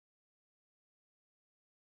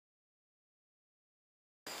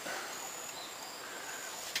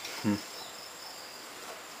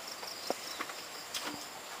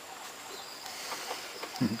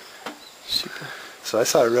Super. So I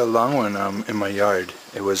saw a real long one in my yard.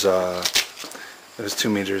 It was 2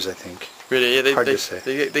 meters, I think. Really? Yeah, Hard to say.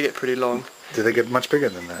 They get pretty long. Do they get much bigger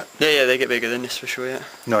than that? Yeah, they get bigger than this for sure, yeah.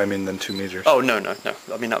 No, I mean than 2 meters. Oh, no.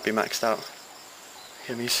 I mean, that'd be maxed out.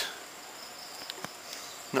 Him, he's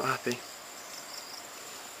not happy.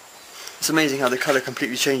 It's amazing how the colour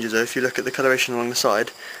completely changes though. If you look at the coloration along the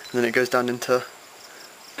side, and then it goes down into...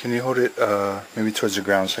 Can you hold it maybe towards the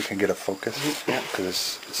ground so I can get a focus? Yeah.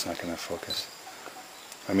 Because it's not going to focus.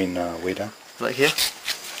 I mean, way down. Like here?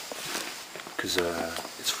 Because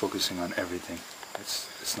it's focusing on everything.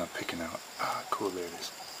 It's not picking out. Ah, cool, there it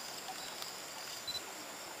is.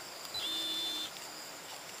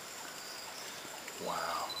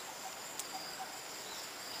 Wow.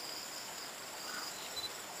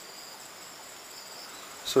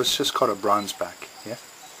 So it's just called a bronzeback, yeah?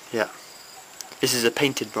 Yeah. This is a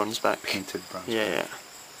painted bronzeback. Painted bronzeback. Yeah.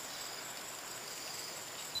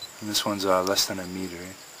 And this one's less than a meter.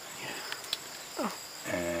 Yeah. Oh.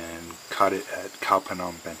 And caught it at Khao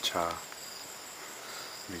Phanom Bencha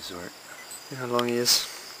Resort. You know how long he is.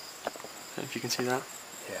 I don't know if you can see that.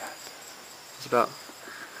 Yeah. It's about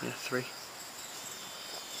 3.